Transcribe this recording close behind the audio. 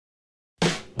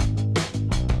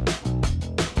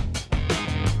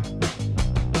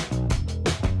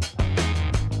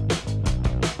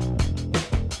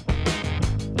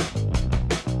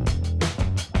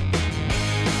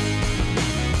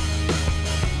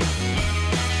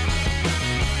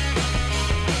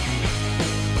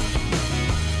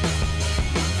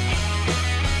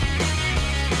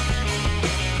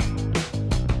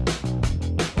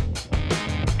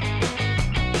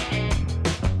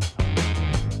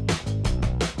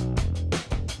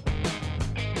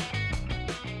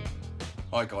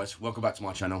Hi guys, welcome back to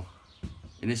my channel.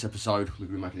 In this episode we're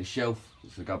going to be making a shelf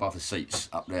that's going to go above the seats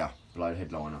up there below the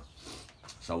headliner.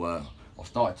 So I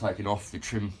started taking off the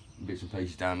trim bits and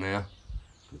pieces down there.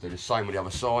 We'll do the same with the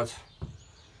other side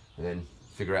and then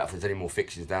figure out if there's any more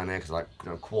fixings down there because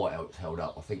quite how it's held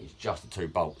up. I think it's just the 2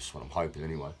 bolts, what I'm hoping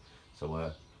anyway.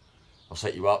 So I'll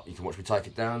set you up, you can watch me take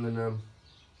it down and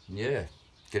yeah,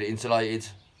 get it insulated,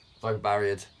 vapour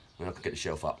barriered, and I can get the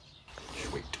shelf up.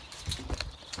 Sweet.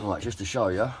 Right, just to show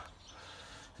you,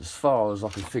 as far as I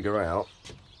can figure out,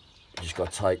 you just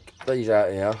got to take these out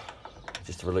here,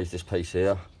 just to release this piece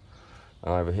here.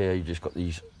 And over here, you've just got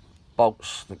these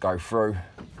bolts that go through,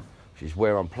 which is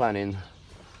where I'm planning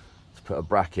to put a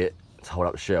bracket to hold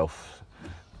up the shelf.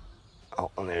 Oh,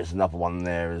 and there's another one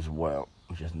there as well,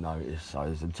 I just noticed. So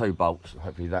there's the 2 bolts, and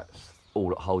hopefully that's all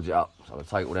that holds it up. So I'm going to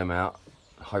take all them out,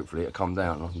 hopefully it'll come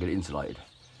down and I can get it insulated.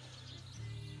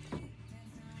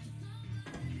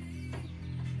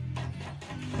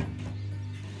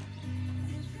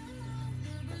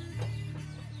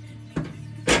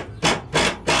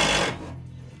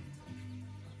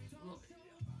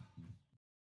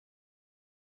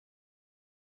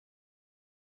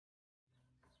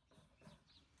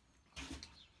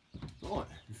 Right,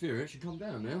 in theory it should come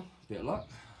down now. Bit of luck.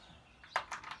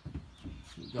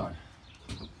 Here we go.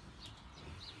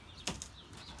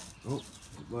 Oh,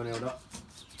 one held up.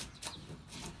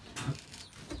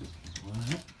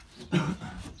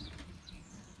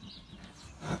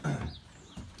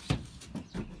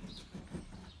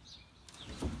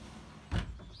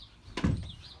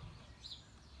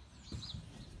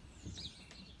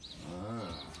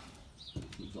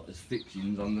 Looks like there's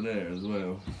fixings under there as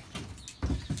well.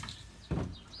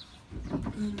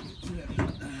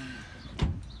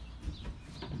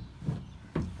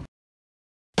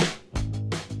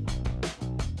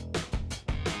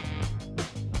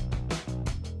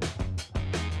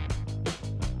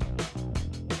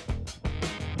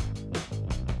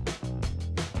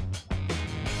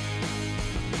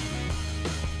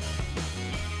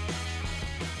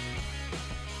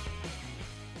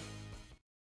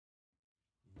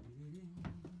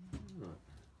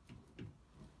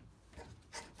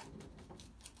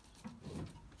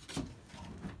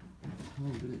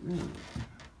 Can't get it now.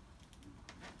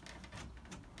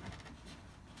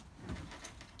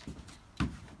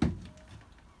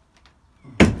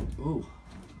 Oh,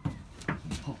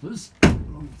 poppers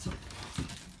along the top.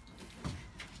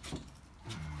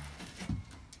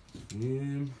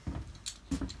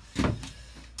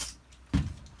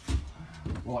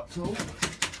 Right tool.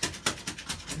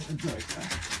 And break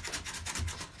that.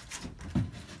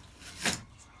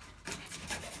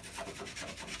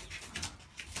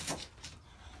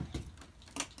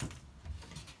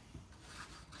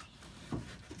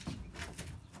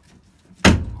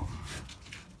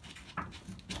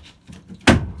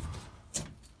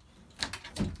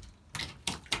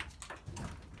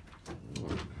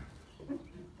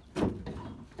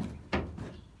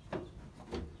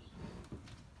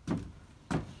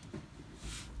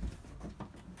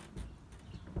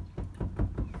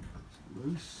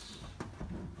 Loose.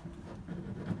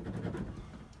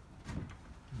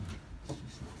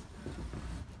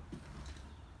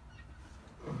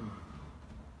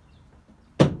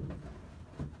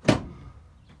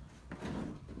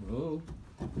 Whoa.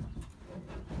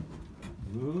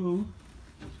 Whoa.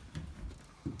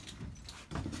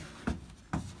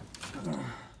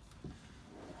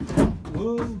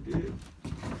 Whoa, dear.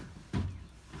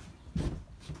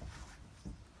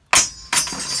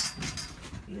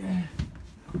 Yeah.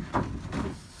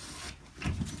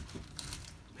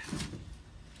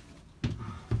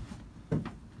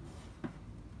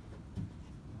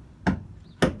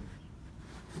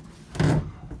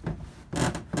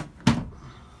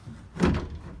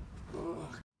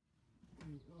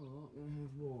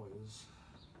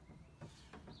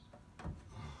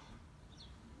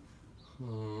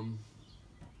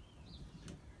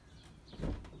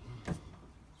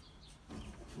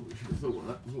 We should have thought of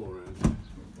that beforehand.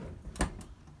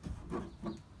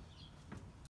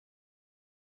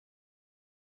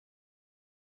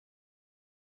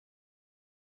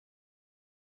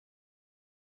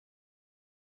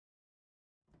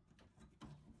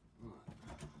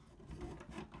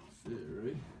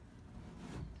 Theory.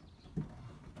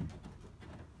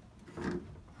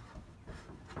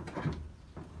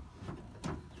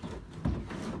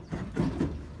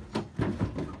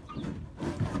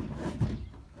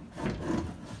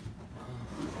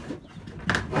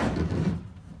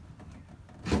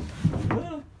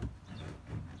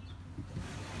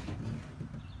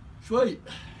 Sweet.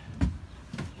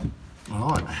 All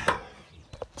right.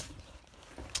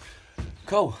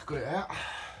 Cool, got it out.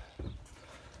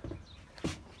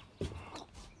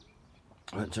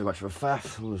 Not too much of a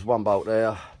faff. There's one bolt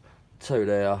there, two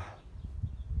there,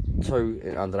 two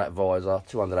under that visor,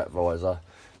 two under that visor,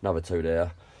 another two there,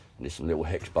 and there's some little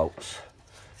hex bolts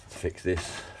to fix this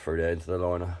through there into the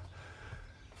liner,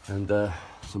 and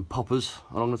some poppers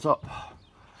along the top.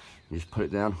 You just put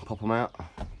it down, pop them out.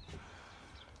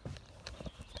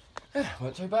 Yeah,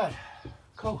 weren't too bad.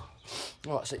 Cool.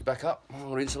 All right, set you back up. I'm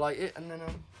gonna insulate it, and then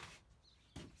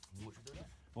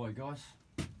Alright guys,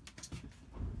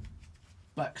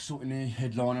 back sorting the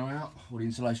headliner out, or the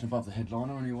insulation above the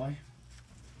headliner anyway.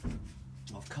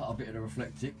 I've cut a bit of the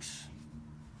Reflectix,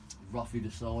 roughly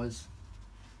the size.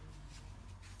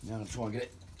 Now I'm going to try and get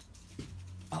it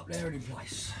up there and in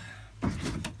place.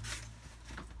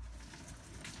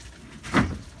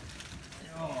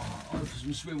 Oh, over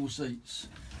some swivel seats.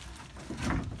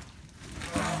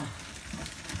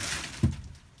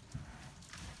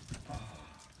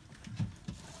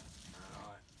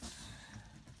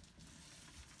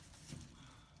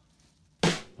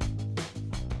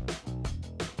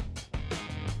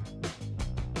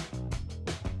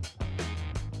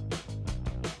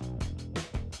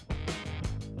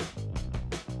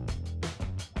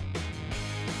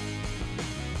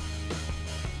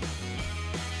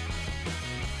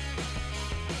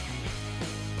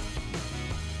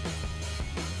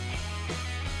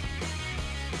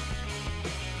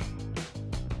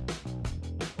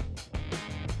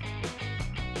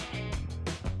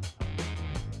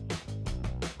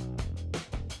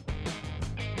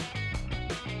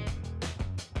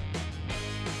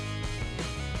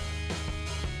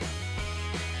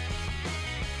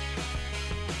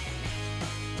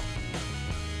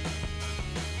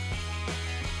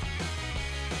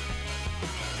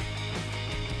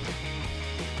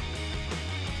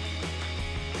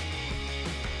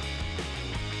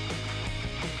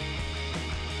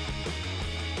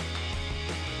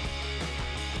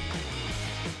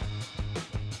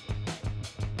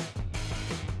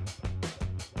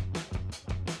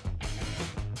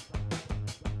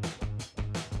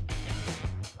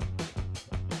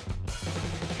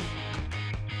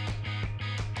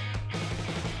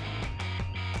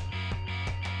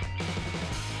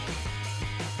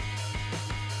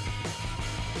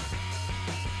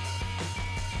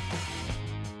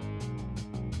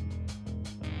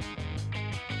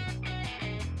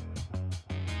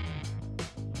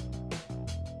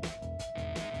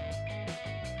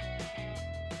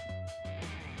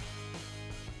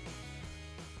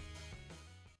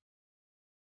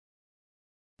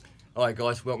 Alright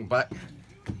guys, welcome back.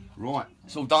 Right,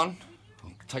 it's all done.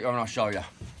 I'll take it over and I'll show you.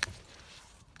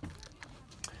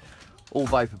 All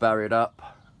vapour barriered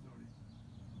up,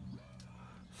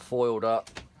 foiled up.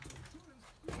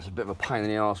 It's a bit of a pain in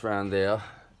the arse around there.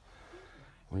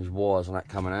 These wires and that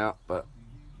coming out, but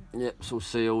yep, it's all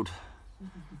sealed,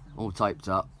 all taped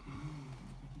up.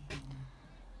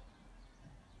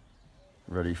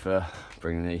 Ready for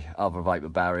bringing the other vapour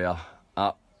barrier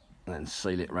up and then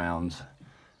seal it round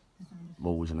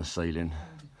walls and the ceiling.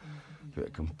 Give it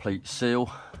a complete seal.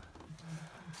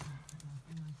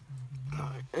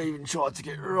 I even tried to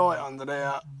get right under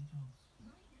there.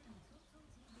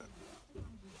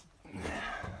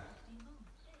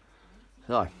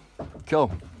 So,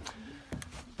 cool.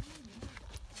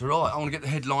 So right, I want to get the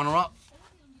headliner up.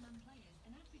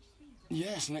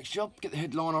 Yes, next job, get the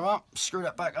headliner up, screw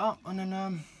that back up, and then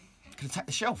can attack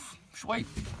the shelf. Sweet.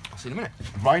 I'll see you in a minute.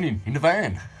 Raining in the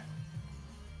van.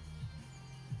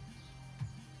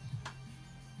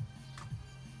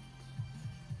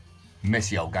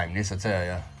 Messy old game this, I tell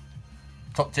ya.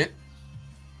 Top tip,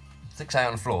 6A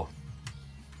on the floor.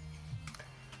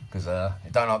 Because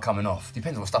it don't like coming off.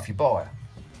 Depends on what stuff you buy.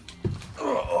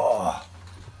 Oh,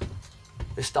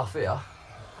 this stuff here,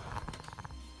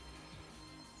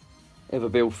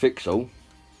 Everbuild Fix-All.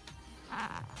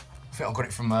 I think I got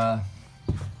it from,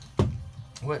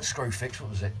 where's Screw Fix,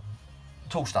 what was it?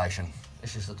 Tool Station.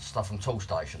 This is the stuff from Tool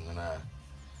Station, and it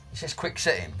says quick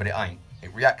setting, but it ain't.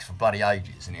 It reacts for bloody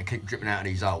ages, and it'll keep dripping out of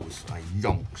these holes. They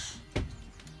yonks.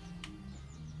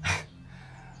 I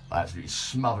absolutely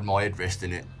smothered my headrest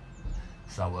in it.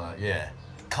 So yeah,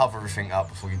 cover everything up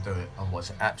before you do it, otherwise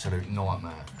it's an absolute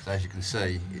nightmare. Because as you can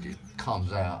see, it just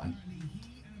comes out, and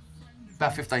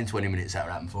about 15-20 minutes that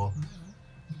will happen for.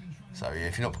 So yeah,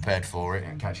 if you're not prepared for it,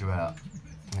 it'll catch you out.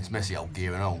 And it's messy old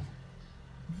gear and all.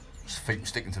 Just feet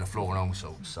sticking to the floor and all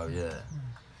sorts, so yeah.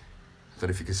 So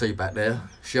if you can see back there,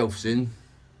 shelf's in.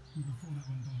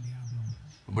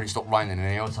 When it stopped raining in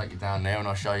here, I'll take you down there and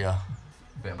I'll show you a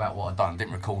bit about what I've done.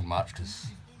 Didn't record much because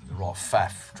the right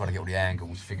faff, trying to get all the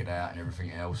angles figured out and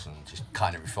everything else, and just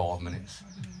cutting every 5 minutes.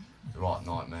 The right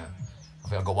nightmare. I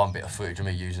think I got one bit of footage of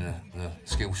me using the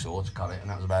skill saw to cut it, and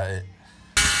that was about it.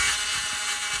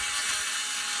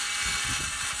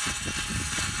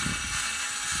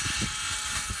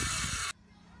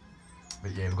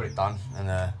 But yeah, we've got it done,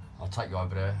 and I'll take you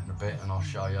over there in a bit and I'll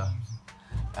show you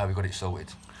how we got it sorted.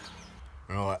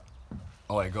 Right,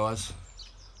 alright guys,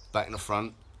 back in the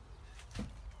front.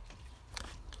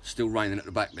 Still raining at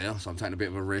the back there, so I'm taking a bit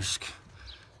of a risk.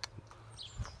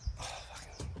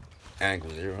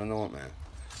 Angles here are a nightmare.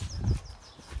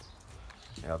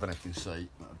 Yeah, I don't know if you can see,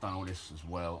 but I've done all this as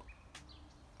well.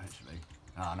 Actually,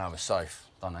 ah, no, we're safe.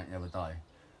 Done that the other day.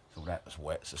 So all that was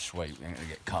wet, so sweet. We ain't gonna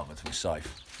get covered, we're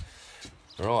safe.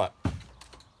 Right,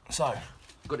 so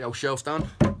got the old shelf done.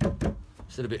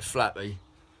 Still a bit flappy.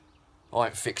 I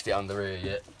ain't fixed it under here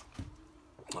yet.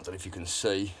 I don't know if you can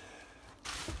see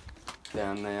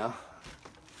down there.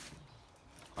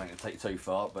 I ain't gonna take it too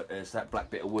far, but there's that black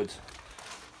bit of wood.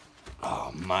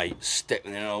 Oh mate,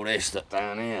 stepping in all this stuff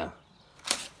down here.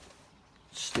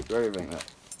 Stick to everything there.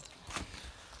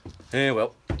 Yeah,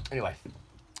 well, anyway.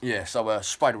 Yeah, so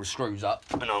sprayed all the screws up,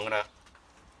 and I'm gonna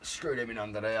screw them in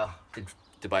under there. Did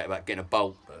debate about getting a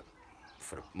bolt, but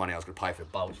for the money I was gonna pay for the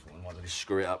bolts, I wanted to just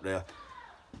screw it up there.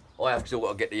 I have still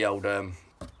got to get the old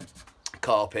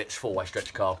carpets, 4-way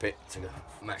stretch carpet to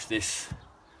match this.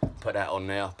 Put that on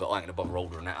there, but I ain't gonna bother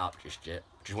ordering that up just yet.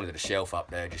 Just wanted a shelf up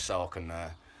there just so I can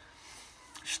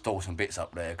store some bits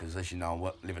up there, because as you know,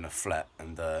 I live in a flat,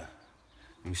 and you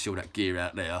can see all that gear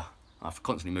out there. I have to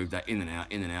constantly move that in and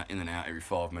out, in and out, in and out every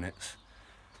 5 minutes.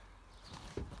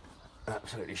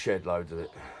 Absolutely shed loads of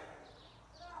it.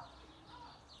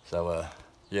 So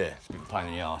yeah, it's a bit of a pain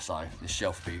in the arse, so this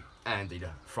shelf would be handy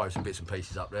to throw some bits and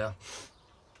pieces up there.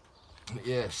 But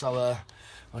yeah, so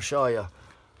I'll show you.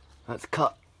 I had to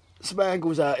cut some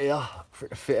angles out here for it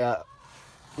to fit out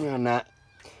around that.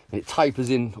 And it tapers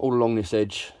in all along this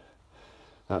edge.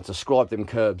 I had to scribe them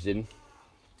curbs in.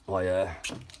 I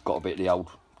got a bit of the old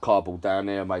cardboard down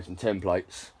there, made some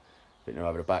templates. Bit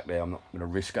over the back there. I'm not going to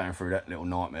risk going through that little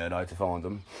nightmare though to find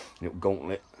them. Little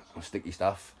gauntlet of sticky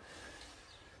stuff.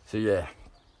 So yeah.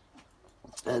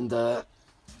 And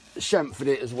chamfered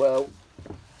it as well.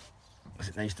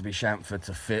 It needs to be chamfered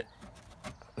to fit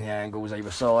the angles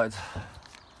either side.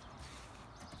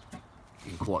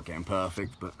 Not quite getting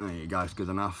perfect, but there you go, it's good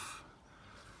enough.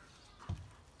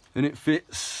 And it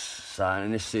fits. So,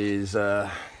 and this is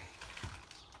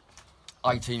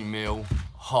 18mm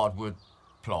hardwood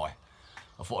ply.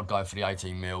 I thought I'd go for the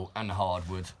 18mm and the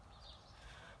hardwood,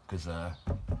 because I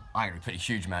ain't gonna put a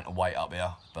huge amount of weight up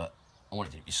here, but I want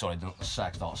it to be solid, not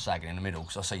start sagging in the middle,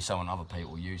 because I see some other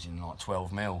people using like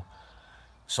 12mm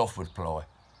softwood ply.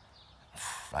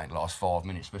 It ain't last 5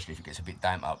 minutes, especially if it gets a bit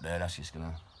damp up there. That's just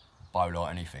gonna bow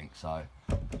like anything. So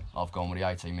I've gone with the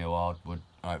 18mm hardwood.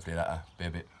 Hopefully that'll be a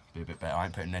bit better. I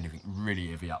ain't putting anything really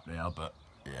heavy up there, but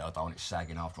yeah, I don't want it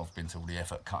sagging after I've been to all the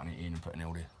effort cutting it in and putting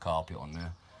all the carpet on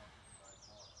there.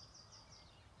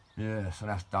 Yeah, so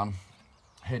that's done.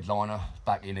 Headliner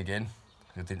back in again.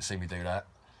 You didn't see me do that.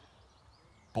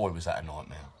 Boy, was that a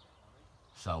nightmare.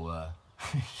 So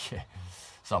yeah,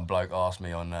 some bloke asked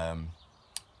me on, I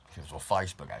think it was on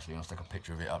Facebook actually, I stuck a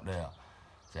picture of it up there.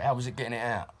 Said, how was it getting it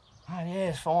out? Oh yeah,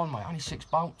 it's fine mate, only 6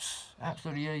 bolts,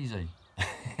 absolutely easy.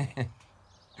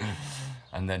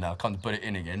 And then I come to put it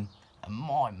in again, and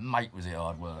my mate was it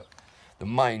hard work. The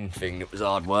main thing that was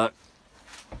hard work,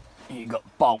 you got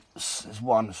bolts, there's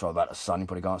one, sorry about the sun, you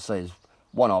probably can't see, there's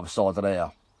one either side of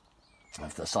there,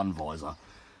 with the sun visor.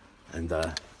 And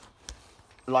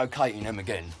locating them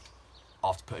again,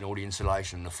 after putting all the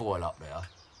insulation and the foil up there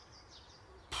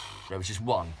was just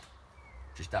one,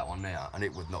 just that one there, and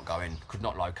it would not go in, could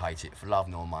not locate it for love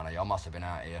nor money. I must have been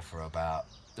out here for about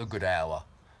a good hour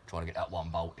trying to get that one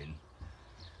bolt in.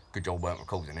 Good job we weren't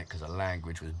recording it, because the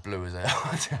language was blue as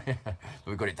hell. But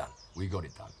we got it done, we got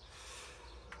it done.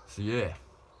 So yeah,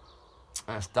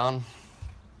 that's done.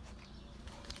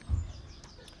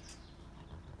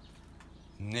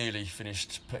 Nearly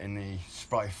finished putting the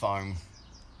spray foam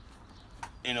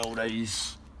in all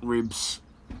these ribs,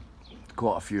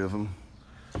 quite a few of them.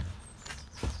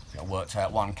 I worked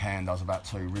out 1 can does about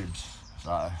 2 ribs,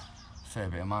 so a fair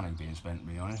bit of money being spent, to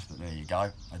be honest, but there you go.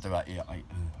 I do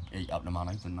eat up the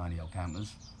money, don't know the old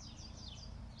campers.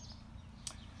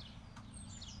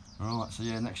 Alright, so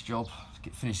yeah, next job,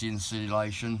 finish the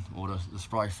insulation, or the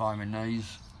spray foam in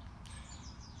these,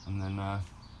 and then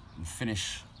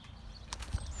finish,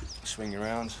 swing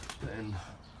around, put in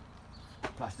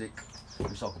plastic,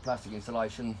 recycled plastic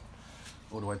insulation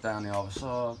all the way down the other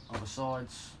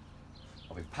sides,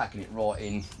 I've been packing it right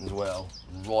in as well,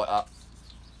 right up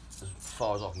as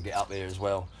far as I can get up here as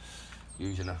well,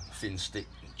 using a thin stick,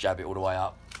 jab it all the way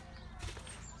up.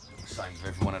 Same for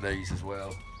every one of these as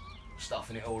well,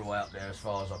 stuffing it all the way up there as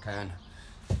far as I can.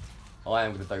 I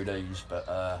am going to do these, but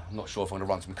I'm not sure if I'm going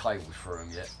to run some cables through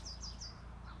them yet.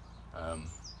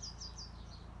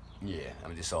 Yeah, I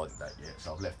haven't decided that yet,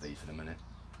 so I've left these for the minute.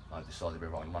 I decided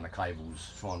whether I can run the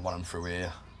cables, try and run them through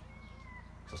here.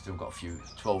 So I've still got a few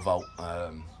 12 volt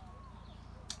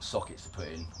sockets to put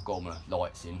in. I've got all my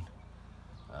lights in,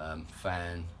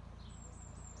 fan,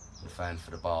 the fan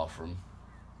for the bathroom.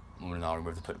 I'm going to know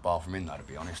whether to put the bathroom in though, to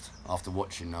be honest. After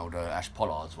watching old Ash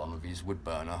Pollard's one with his wood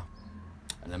burner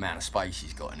and the amount of space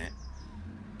he's got in it,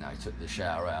 now he took the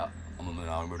shower out, I'm going to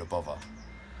know whether to bother.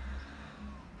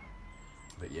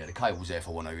 But yeah, the cable's there if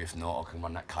I want to. If not, I can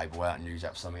run that cable out and use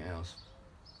that for something else.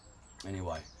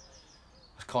 Anyway,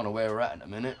 that's kind of where we're at the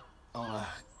minute. I'm going to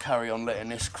carry on letting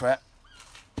this crap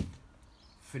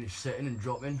finish setting and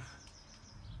dropping.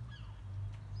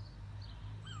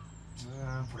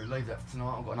 Probably leave that for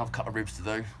tonight. I've got another couple of ribs to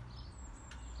do.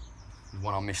 There's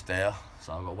one I missed there,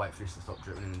 so I've got to wait for this to stop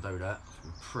dripping in and do that. So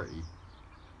pretty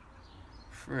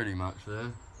much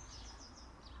there.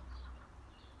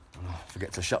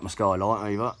 Forget to shut my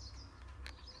skylight either.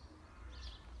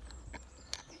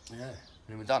 Yeah, and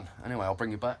then we're done. Anyway, I'll bring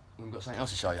you back when we've got something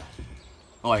else to show you.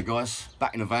 Alright guys,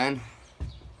 back in the van.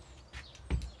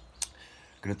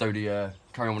 Gonna do the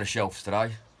carry on with the shelves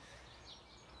today.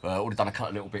 Already done a couple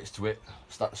of little bits to it.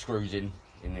 Stuck the screws in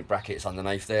the brackets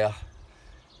underneath there.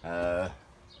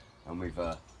 And we've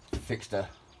fixed the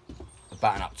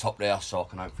batten up top there, so I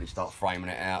can hopefully start framing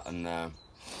it out and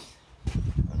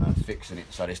fixing it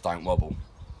so this don't wobble.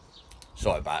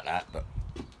 Sorry about that, but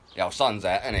yeah, our sun's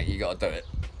out, innit? You got to do it.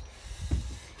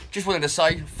 Just wanted to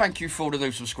say thank you for all the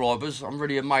new subscribers. I'm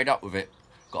really made up with it.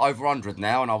 Got over 100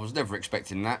 now, and I was never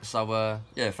expecting that. So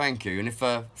yeah, thank you. And if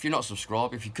you're not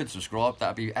subscribed, if you could subscribe,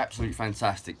 that'd be absolutely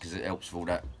fantastic because it helps with all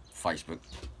that Facebook,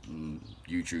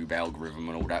 YouTube algorithm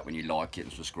and all that when you like it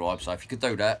and subscribe. So if you could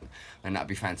do that, then that'd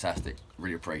be fantastic.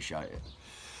 Really appreciate it.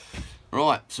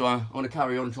 Right, so I want to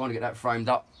carry on trying to get that framed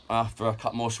up after a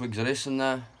couple more swigs of this, and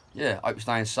yeah, hope you're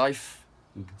staying safe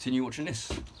and continue watching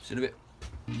this. See you in a bit.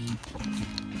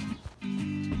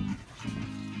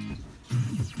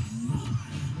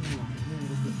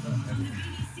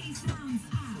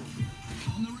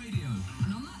 On the radio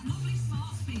and on that lovely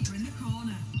smart speaker in the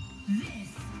corner. This is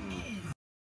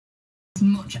as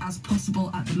much as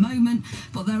possible at the moment,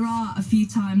 but there are a few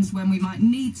times when we might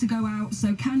need to go out.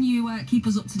 So can you keep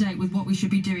us up to date with what we should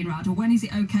be doing, Rad, or when is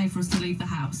it okay for us to leave the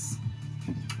house?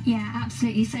 Yeah,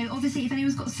 absolutely. So obviously if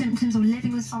anyone's got symptoms or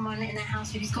living with someone in their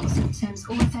house who's got symptoms,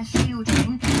 or if they're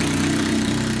shielding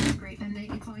group, then the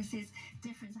advice is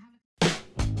different. So have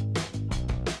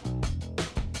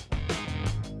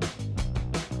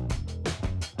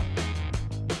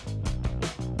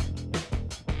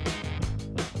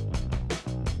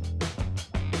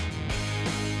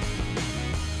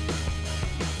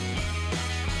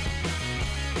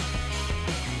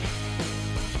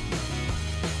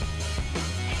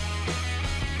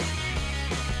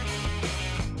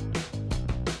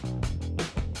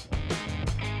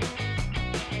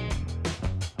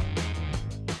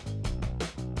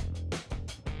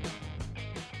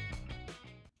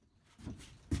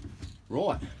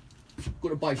Right,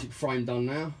 got a basic frame done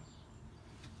now.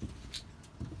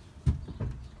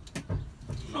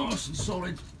 Nice and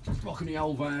solid, rocking the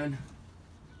old van.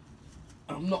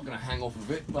 I'm not going to hang off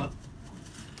of it, but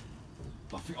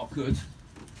I think I could.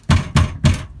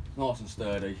 Nice and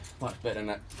sturdy, much better than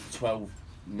that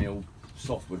 12mm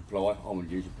softwood ply. I wouldn't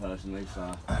use it personally,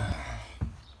 so.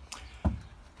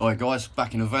 Alright guys,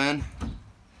 back in the van.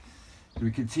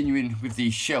 We're continuing with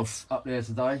the shelf up there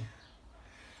today.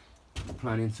 I'm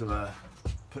planning to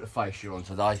put the fascia on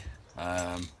today.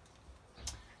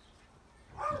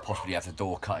 Possibly have the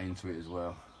door cut into it as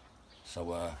well.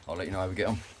 So I'll let you know how we get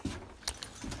on.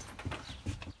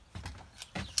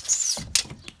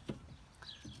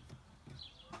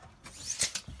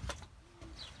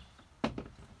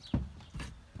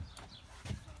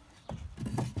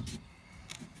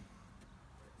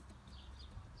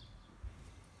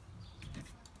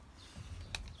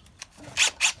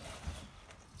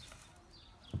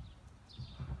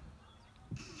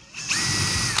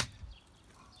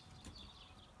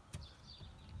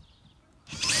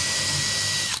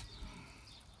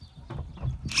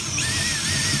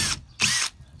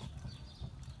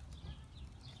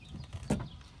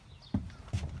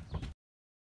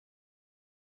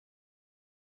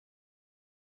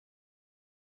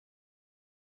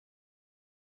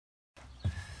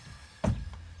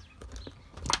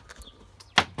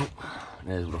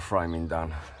 there's all the framing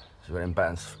done. So we've got them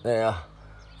battens there,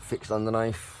 fixed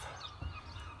underneath.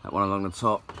 That one along the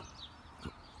top,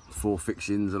 4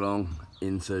 fixings along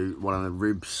into one of the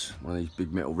ribs, one of these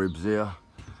big metal ribs here.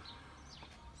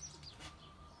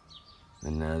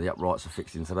 And the uprights are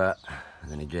fixed into that.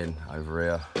 And then again, over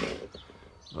here,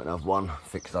 got another one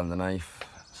fixed underneath,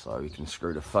 so you can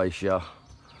screw the fascia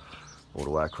all the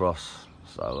way across.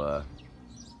 So,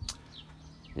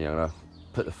 yeah, I'm gonna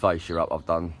put the fascia up I've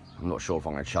done. I'm not sure if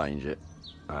I'm gonna change it.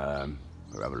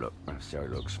 We'll have a look, let's see how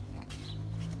it looks.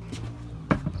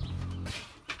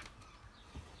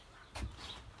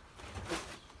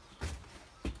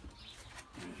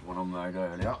 There's one I made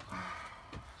earlier.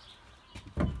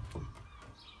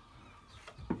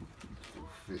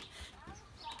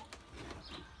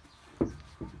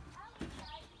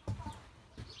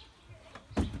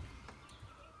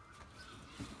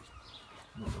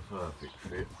 Not a perfect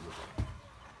fit, but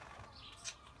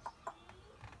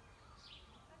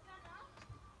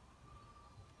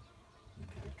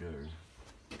do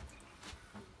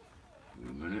in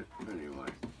a minute, anyway.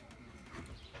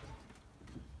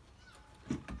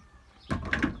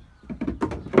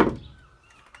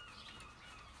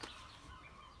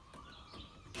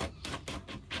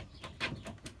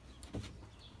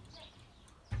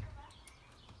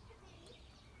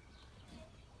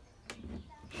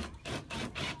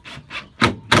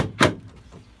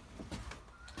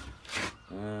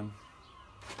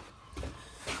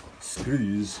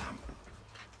 Screws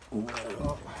all that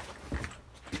up.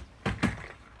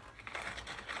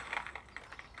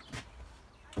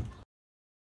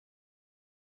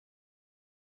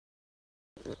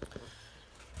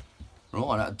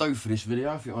 Right, that'll do for this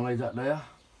video. I think I'll leave that there.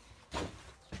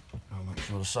 I'll make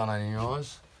sure the sun ain't in your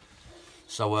eyes.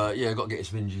 So yeah, I've got to get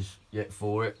some hinges yet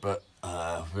for it, but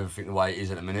with everything the way it is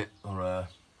at the minute, or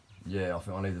yeah, I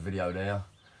think I'll leave the video there.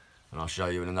 And I'll show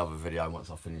you in another video once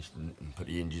I've finished and put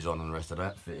the hinges on and the rest of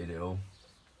that, fitted it all.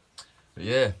 But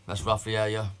yeah, that's roughly how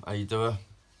you do a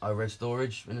overhead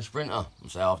storage in a Sprinter.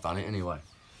 That's how I've done it anyway.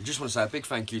 I just want to say a big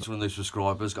thank you to all the new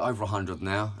subscribers. Got over 100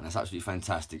 now, and that's absolutely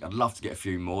fantastic. I'd love to get a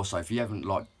few more, so if you haven't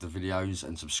liked the videos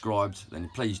and subscribed, then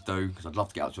please do, because I'd love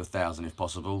to get up to 1,000 if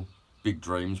possible. Big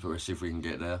dreams, but we'll see if we can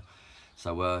get there.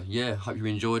 So yeah, hope you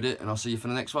enjoyed it, and I'll see you for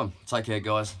the next one. Take care,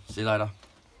 guys. See you later.